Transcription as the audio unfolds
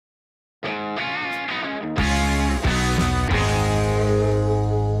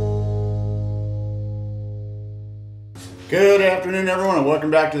Good afternoon, everyone, and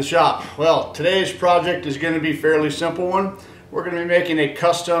welcome back to the shop. Well, today's project is going to be a fairly simple one. We're going to be making a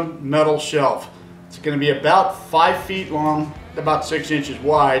custom metal shelf. It's going to be about 5 feet long, about 6 inches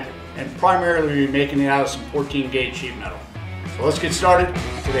wide, and primarily we'll be making it out of some 14 gauge sheet metal. So let's get started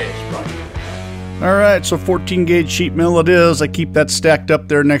on today's project. Alright, so 14 gauge sheet metal it is. I keep that stacked up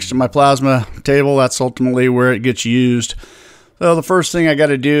there next to my plasma table. That's ultimately where it gets used. So the first thing I got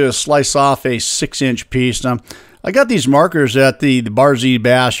to do is slice off a 6-inch piece. Now, I got these markers at the Bar Z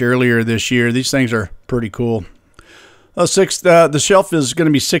Bash earlier this year. These things are pretty cool. The shelf is going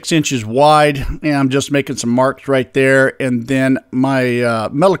to be 6 inches wide, and I'm just making some marks right there. And then my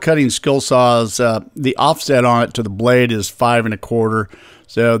metal cutting skill saw is the offset on it to the blade is 5 1/4.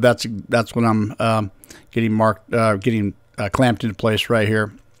 So that's what I'm getting marked, clamped into place right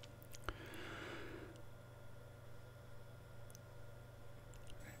here.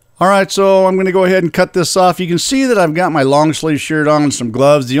 Alright, so I'm going to go ahead and cut this off. You can see that I've got my long sleeve shirt on and some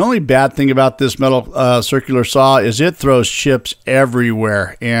gloves. The only bad thing about this metal circular saw is it throws chips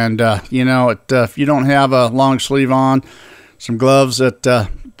everywhere. And, you know, if you don't have a long sleeve on, some gloves, it's a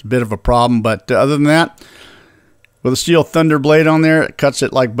bit of a problem. But other than that, with a steel thunder blade on there, it cuts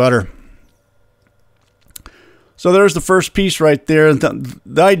it like butter. So there's the first piece right there. The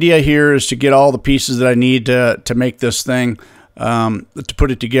idea here is to get all the pieces that I need to make this thing. To put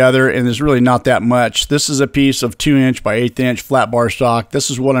it together, and there's really not that much. This is a piece of 2-inch by 1/8 inch flat bar stock.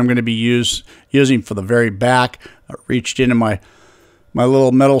 This is what I'm going to be using for the very back. I reached into my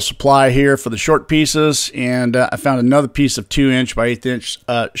little metal supply here for the short pieces, and I found another piece of 2-inch by 1/8 inch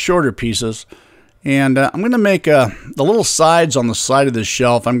shorter pieces. And I'm going to make the little sides on the side of this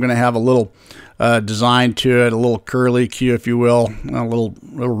shelf. I'm going to have a little design to it, a little curly Q, if you will, a little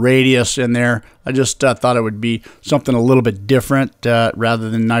radius in there. I just thought it would be something a little bit different rather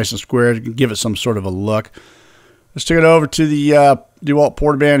than nice and square, give it some sort of a look. Let's take it over to the DeWalt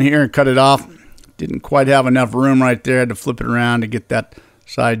Portaband here and cut it off. Didn't quite have enough room right there. I had to flip it around to get that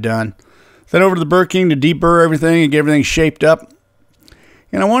side done. Then over to the Burr King to deburr everything and get everything shaped up.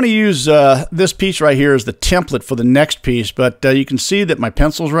 And I want to use this piece right here as the template for the next piece, but you can see that my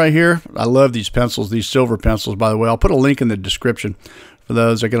pencils right here, I love these pencils, these silver pencils, by the way. I'll put a link in the description for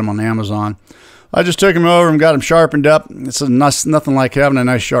those. I get them on Amazon. I just took them over and got them sharpened up. It's nothing like having a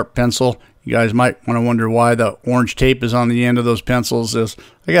nice sharp pencil. You guys might want to wonder why the orange tape is on the end of those pencils.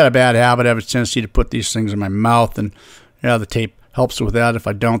 I got a bad habit. I have a tendency to put these things in my mouth, and yeah, the tape helps with that. If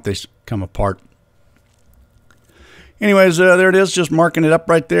I don't, they come apart. Anyways, there it is, just marking it up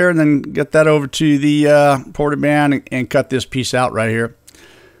right there, and then get that over to the Portaband and cut this piece out right here.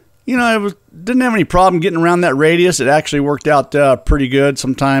 You know, I didn't have any problem getting around that radius. It actually worked out pretty good.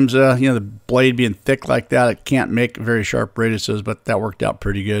 Sometimes, you know, the blade being thick like that, it can't make very sharp radiuses, but that worked out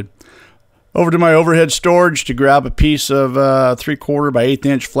pretty good. Over to my overhead storage to grab a piece of 3/4 by 1/8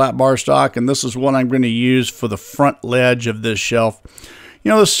 inch flat bar stock, and this is what I'm going to use for the front ledge of this shelf. You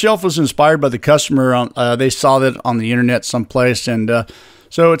know, this shelf was inspired by the customer. They saw that on the internet someplace, and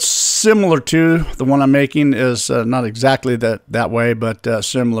so it's similar to the one I'm making. Is not exactly that way, but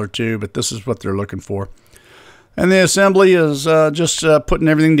similar to. But this is what they're looking for. And the assembly is just putting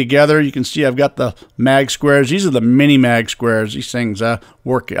everything together. You can see I've got the mag squares. These are the mini mag squares. These things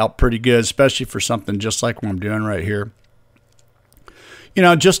work out pretty good, especially for something just like what I'm doing right here. You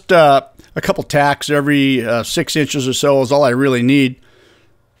know, just a couple tacks every 6 inches or so is all I really need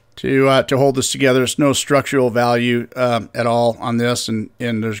to hold this together. It's no structural value at all on this, and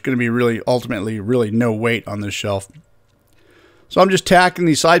there's going to be ultimately no weight on this shelf. So I'm just tacking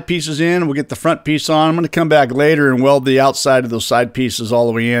these side pieces in. We'll get the front piece on. I'm going to come back later and weld the outside of those side pieces all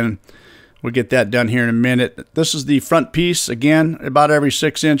the way in. We'll get that done here in a minute. This is the front piece, again, about every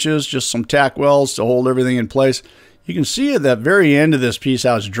 6 inches, just some tack welds to hold everything in place. You can see at the very end of this piece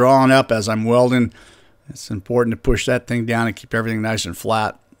how it's drawn up as I'm welding. It's important to push that thing down and keep everything nice and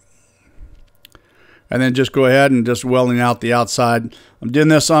flat. And then just go ahead and just welding out the outside. I'm doing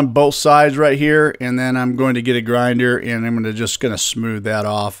this on both sides right here, and then I'm going to get a grinder and I'm just going to smooth that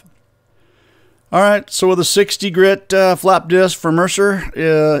off. All right, so with a 60 grit flap disc for Mercer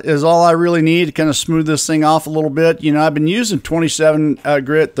is all I really need to kind of smooth this thing off a little bit. You know, I've been using 27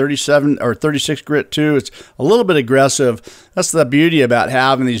 grit, 37 or 36 grit too. It's a little bit aggressive. That's the beauty about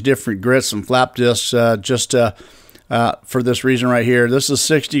having these different grits and flap discs for this reason right here. This is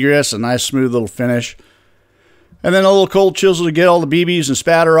 60 grits, a nice smooth little finish. And then a little cold chisel to get all the BBs and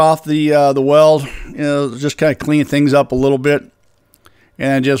spatter off the weld. You know, just kind of clean things up a little bit.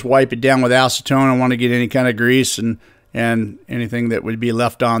 And just wipe it down with acetone. I want to get any kind of grease and anything that would be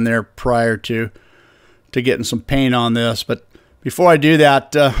left on there prior to getting some paint on this. But Before I do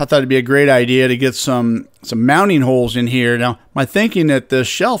that, I thought it'd be a great idea to get some mounting holes in here. Now, my thinking that the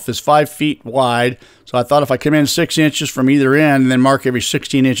shelf is 5 feet wide, so I thought if I come in 6 inches from either end and then mark every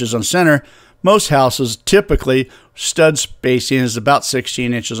 16 inches on center, most houses typically stud spacing is about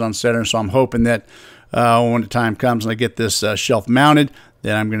 16 inches on center. So I'm hoping that when the time comes and I get this shelf mounted,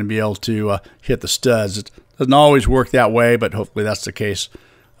 then I'm going to be able to hit the studs. It doesn't always work that way, but hopefully that's the case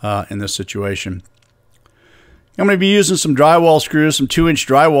in this situation. I'm going to be using some drywall screws, some 2-inch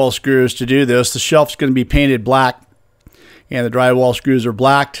drywall screws to do this. The shelf's going to be painted black, and the drywall screws are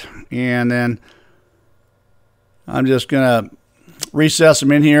blacked. And then I'm just going to recess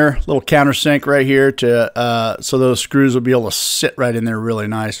them in here, a little countersink right here to so those screws will be able to sit right in there really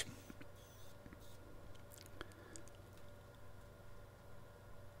nice.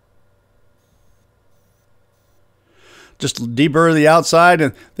 Just deburr the outside,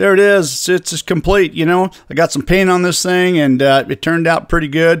 and there it is. It's just complete. You know, I got some paint on this thing, and it turned out pretty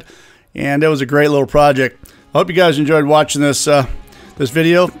good, and it was a great little project. I hope you guys enjoyed watching this this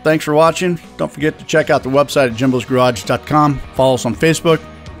video. Thanks for watching. Don't forget to check out the website at JIMBO'sGarage.com. Follow us on Facebook.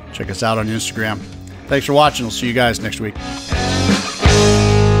 Check us out on Instagram. Thanks for watching. We'll see you guys next week.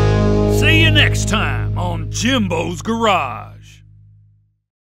 See you next time on Jimbo's Garage.